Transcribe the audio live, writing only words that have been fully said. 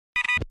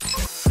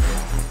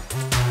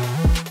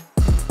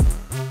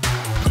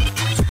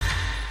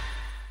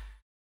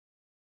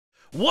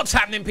What's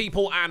happening,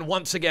 people, and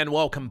once again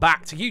welcome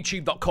back to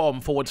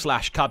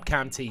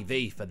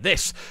youtube.com/CubCamTV for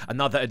this,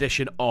 another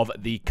edition of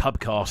the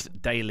Cubcast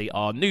Daily,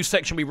 our news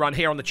section we run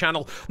here on the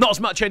channel. Not as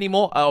much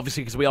anymore,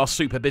 obviously, because we are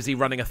super busy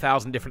running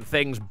 1,000 different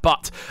things,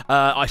 but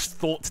I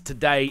thought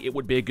today it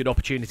would be a good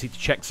opportunity to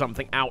check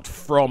something out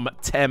from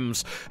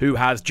Tems, who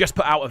has just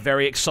put out a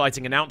very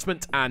exciting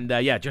announcement, and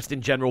yeah, just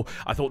in general,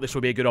 I thought this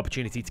would be a good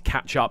opportunity to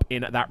catch up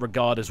in that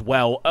regard as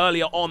well.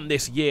 Earlier on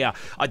this year,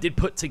 I did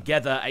put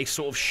together a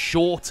sort of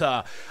shorter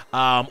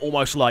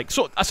almost like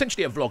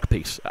essentially a vlog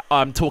piece.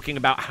 I'm talking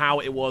about how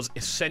it was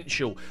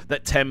essential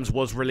that Tems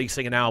was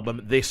releasing an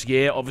album this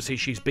year. Obviously,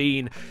 she's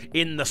been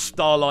in the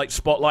Starlight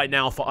spotlight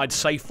now for, I'd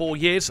say, 4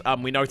 years.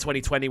 We know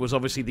 2020 was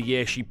obviously the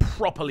year she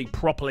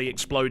properly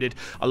exploded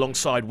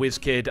alongside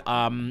WizKid.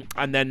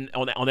 And then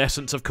on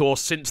Essence, of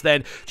course, since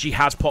then, she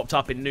has popped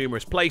up in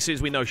numerous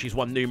places. We know she's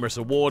won numerous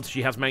awards.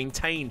 She has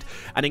maintained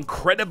an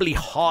incredibly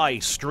high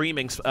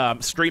streaming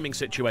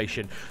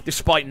situation,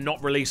 despite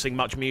not releasing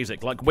much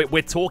music. Like,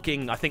 we're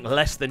talking, I think,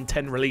 less than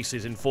 10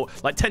 releases in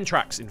 10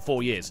 tracks in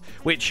 4 years,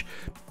 which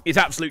is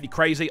absolutely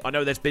crazy. I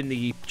know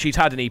she's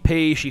had an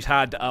EP, she's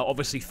had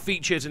obviously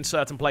features in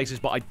certain places,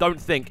 but I don't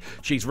think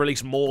she's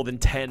released more than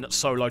 10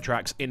 solo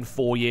tracks in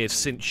 4 years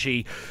since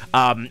she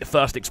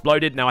first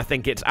exploded. Now, I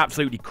think it's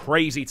absolutely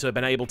crazy to have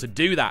been able to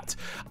do that,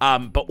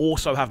 but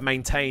also have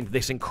maintained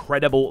this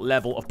incredible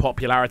level of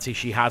popularity.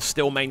 She has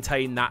still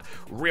maintained that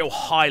real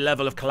high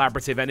level of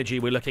collaborative energy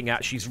we're looking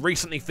at. She's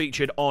recently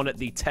featured on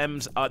the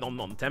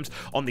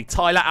on the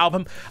Tyler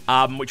album,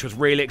 which was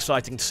really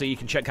exciting to see. You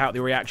can check out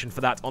the reaction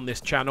for that on this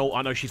channel.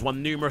 I know she's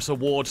won numerous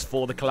awards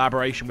for the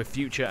collaboration with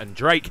Future and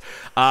Drake.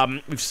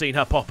 We've seen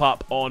her pop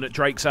up on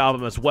Drake's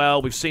album as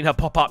well. We've seen her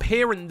pop up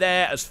here and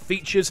there as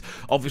features.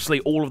 Obviously,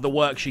 all of the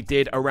work she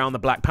did around the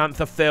Black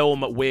Panther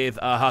film with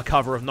her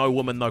cover of No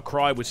Woman, No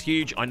Cry was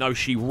huge. I know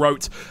she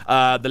wrote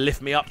the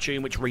Lift Me Up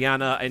tune, which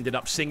Rihanna ended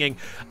up singing.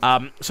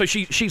 So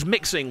she's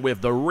mixing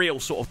with the real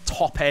sort of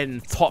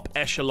top-end, top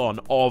echelon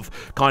of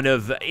kind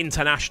of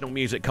international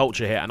music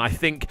culture here, and I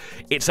think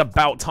it's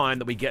about time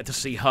that we get to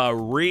see her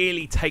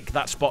really take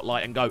that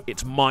spotlight and go,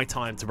 it's my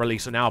time to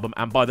release an album.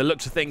 And by the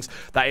looks of things,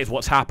 that is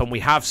what's happened. We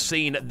have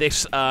seen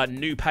this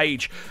new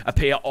page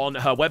appear on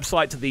her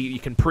website. You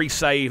can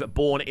pre-save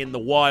Born in the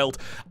Wild.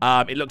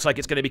 It looks like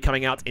it's going to be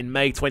coming out in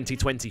May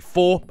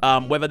 2024.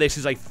 Whether this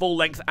is a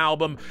full-length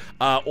album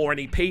or an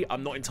EP,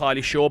 I'm not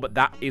entirely sure, but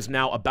that is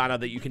now a banner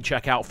that you can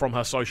check out from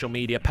her social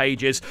media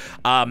pages.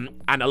 And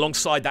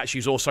alongside that,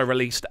 she's also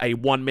released a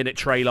 1-minute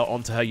trailer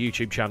onto her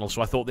YouTube channel,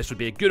 so I thought this would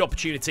be a good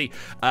opportunity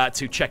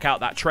to check out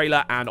that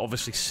trailer and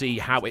obviously see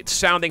how it's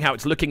sounding, how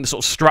it's looking, the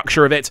sort of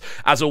structure of it.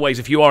 As always,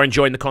 if you are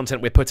enjoying the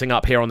content we're putting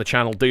up here on the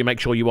channel, do make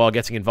sure you are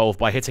getting involved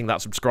by hitting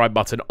that subscribe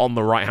button on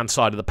the right-hand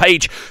side of the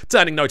page,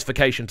 turning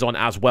notifications on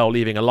as well,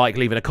 leaving a like,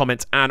 leaving a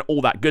comment, and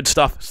all that good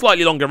stuff.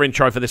 Slightly longer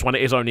intro for this one.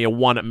 It is only a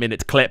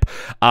 1-minute clip,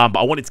 but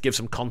I wanted to give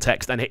some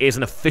context, and it is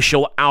an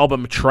official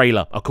album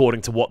trailer,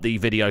 according to what the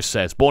video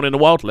says. Born in the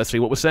Wild, let's see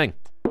what we're seeing.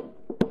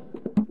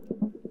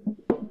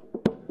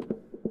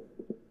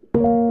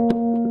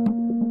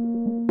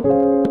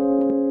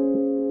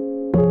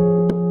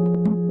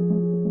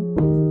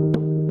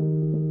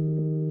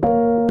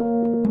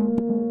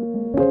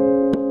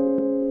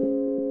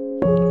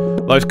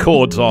 Those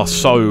chords are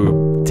so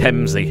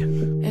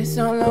Temsy. It's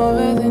all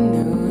over the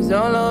news,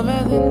 all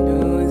over the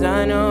news.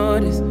 I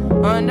noticed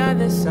under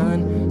the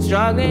sun,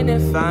 struggling to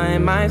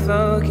find my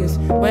focus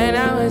when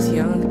I was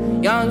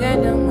young, young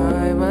and dumb.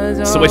 I was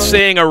old. So we're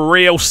seeing a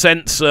real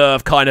sense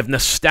of kind of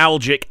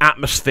nostalgic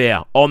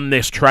atmosphere on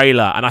this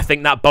trailer, and I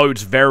think that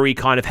bodes very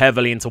kind of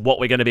heavily into what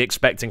we're going to be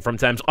expecting from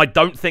Tems. I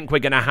don't think we're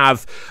going to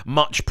have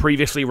much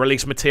previously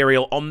released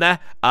material on there.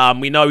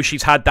 We know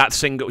she's had that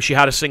single. She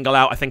had a single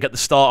out, I think, at the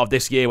start of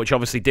this year, which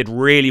obviously did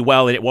really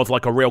well, and it was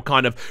like a real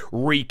kind of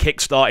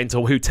re-kickstart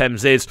into who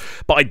Tems is.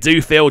 But I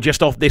do feel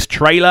just off this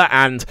trailer,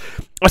 and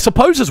I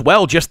suppose as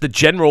well just the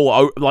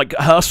general, like,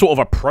 her sort of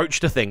approach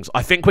to things,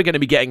 I think we're going to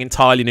be getting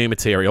entirely new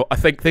material. I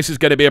think this is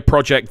going to be a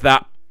project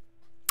that,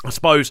 I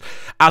suppose,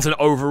 as an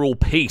overall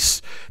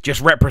piece,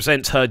 just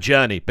represents her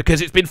journey, because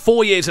it's been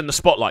 4 years in the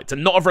spotlight. To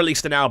not have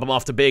released an album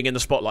after being in the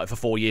spotlight for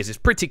 4 years is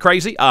pretty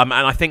crazy, and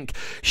I think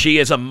she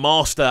is a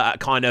master at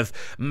kind of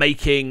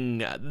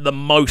making the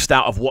most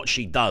out of what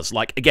she does.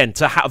 Like, again,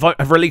 to have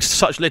released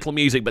such little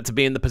music, but to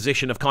be in the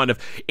position of kind of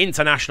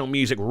international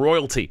music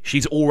royalty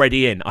she's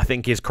already in, I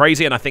think is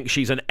crazy, and I think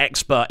she's an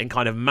expert in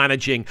kind of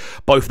managing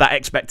both that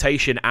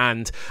expectation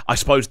and, I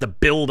suppose, the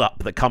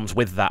build-up that comes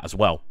with that as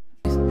well.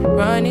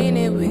 Running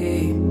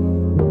away,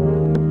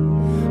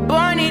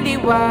 born in the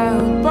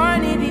wild,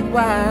 born in the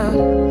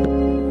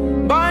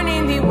wild, born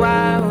in the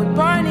wild,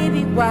 born in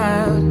the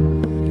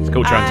wild. It's a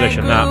cool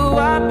transition, that. I grew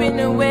up in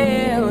the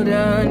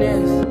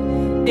wilderness,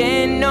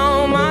 didn't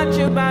know much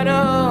about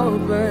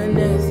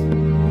openness.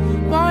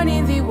 Born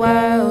in the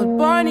wild,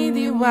 born in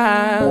the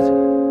wild,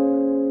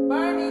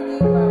 born in the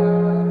wild.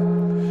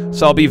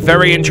 So I'll be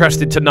very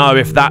interested to know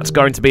if that's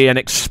going to be an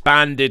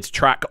expanded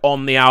track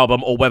on the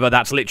album or whether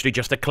that's literally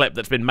just a clip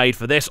that's been made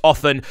for this.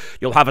 Often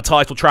you'll have a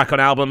title track on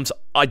albums.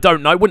 I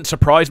don't know. Wouldn't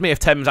surprise me if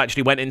Tems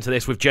actually went into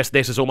this with just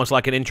this as almost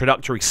like an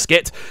introductory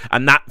skit,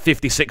 and that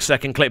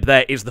 56-second clip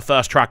there is the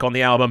first track on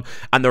the album,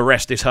 and the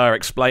rest is her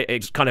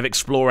kind of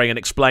exploring and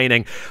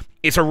explaining.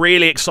 It's a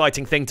really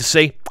exciting thing to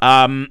see.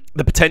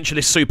 The potential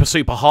is super,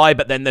 super high,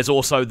 but then there's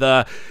also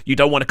you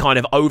don't want to kind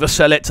of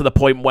oversell it to the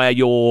point where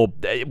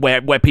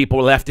where people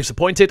are left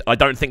disappointed. I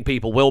don't think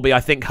people will be.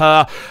 I think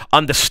her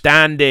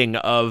understanding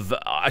of,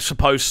 I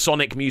suppose,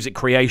 sonic music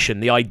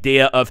creation, the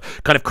idea of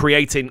kind of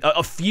creating,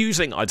 of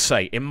fusing, I'd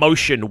say,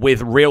 emotion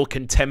with real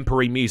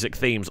contemporary music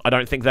themes. I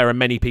don't think there are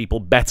many people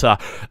better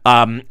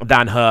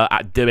than her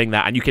at doing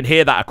that, and you can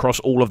hear that across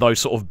all of those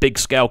sort of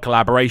big-scale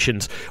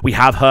collaborations we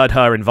have heard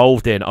her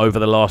involved in over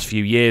the last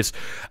few years.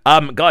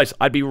 Guys,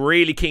 I'd be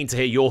really keen to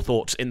hear your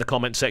thoughts in the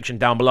comment section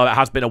down below. It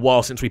has been a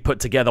while since we put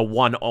together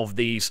one of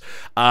these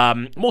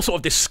more sort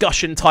of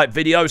discussion type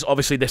videos.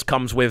 Obviously, this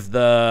comes with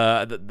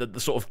the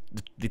sort of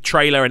the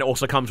trailer, and it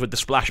also comes with the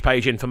splash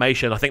page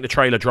information. I think the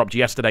trailer dropped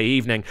yesterday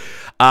evening.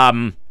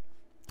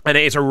 And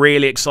it is a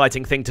really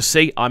exciting thing to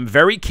see. I'm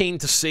very keen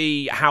to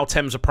see how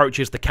Tems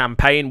approaches the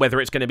campaign,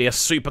 whether it's going to be a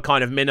super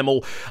kind of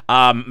minimal,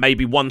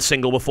 maybe one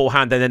single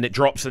beforehand and then it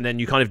drops and then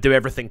you kind of do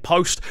everything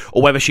post,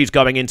 or whether she's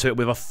going into it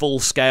with a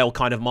full-scale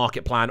kind of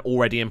market plan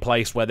already in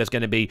place where there's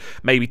going to be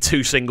maybe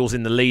 2 singles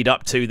in the lead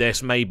up to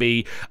this,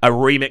 maybe a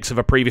remix of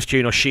a previous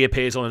tune, or she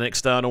appears on an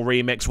external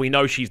remix. We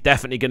know she's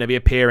definitely going to be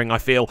appearing, I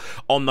feel,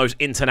 on those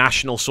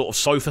international sort of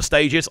sofa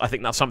stages. I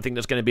think that's something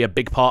that's going to be a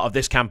big part of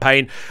this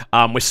campaign.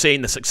 We're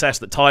seeing the success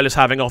that Tyler's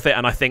having off it,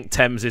 and I think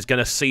Tems is going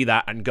to see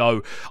that and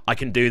go, I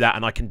can do that,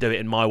 and I can do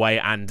it in my way,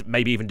 and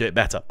maybe even do it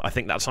better. I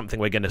think that's something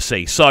we're going to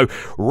see. So,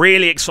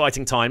 really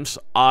exciting times.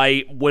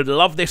 I would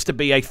love this to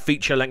be a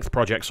feature-length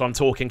project, so I'm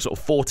talking sort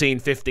of 14,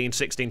 15,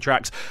 16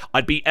 tracks.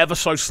 I'd be ever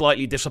so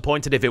slightly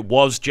disappointed if it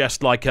was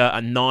just like a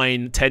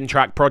 9,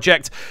 10-track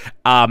project.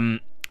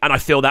 And I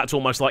feel that's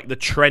almost like the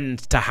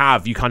trend to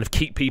have. You kind of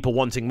keep people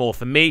wanting more.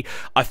 For me,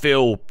 I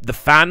feel the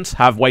fans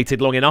have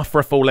waited long enough for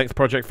a full-length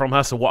project from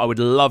her, so what I would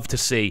love to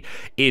see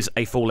is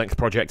a full-length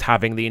project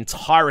having the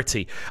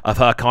entirety of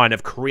her kind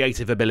of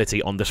creative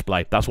ability on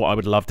display. That's what I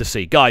would love to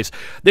see. Guys,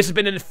 this has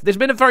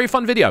been a very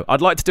fun video. I'd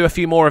like to do a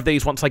few more of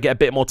these once I get a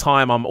bit more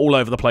time. I'm all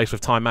over the place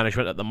with time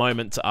management at the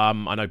moment. I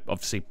know,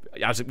 obviously,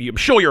 as I'm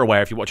sure you're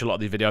aware if you watch a lot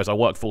of these videos, I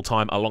work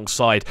full-time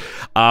alongside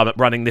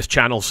running this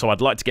channel, so I'd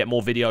like to get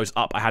more videos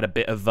up. I had a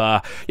bit of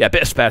a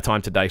bit of spare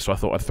time today, so I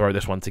thought I'd throw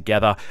this one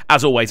together.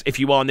 As always, if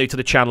you are new to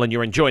the channel and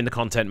you're enjoying the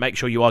content, make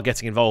sure you are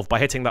getting involved by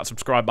hitting that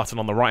subscribe button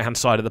on the right-hand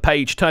side of the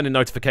page, turning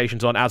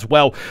notifications on as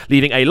well,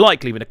 leaving a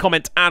like, leaving a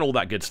comment, and all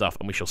that good stuff,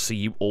 and we shall see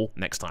you all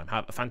next time.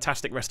 Have a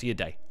fantastic rest of your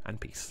day, and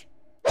peace.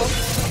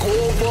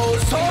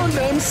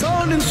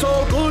 Sounding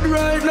so good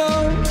right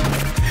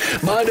now.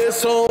 But they're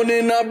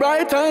sounding a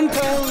Brighton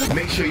town.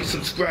 Make sure you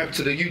subscribe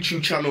to the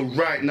YouTube channel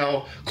right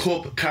now,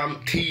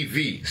 Cubcam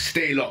TV.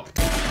 Stay locked.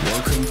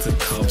 Welcome to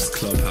Cubs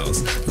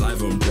Clubhouse,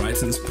 live on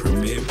Brighton's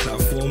premier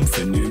platform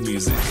for new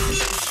music,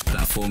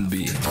 Platform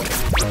B.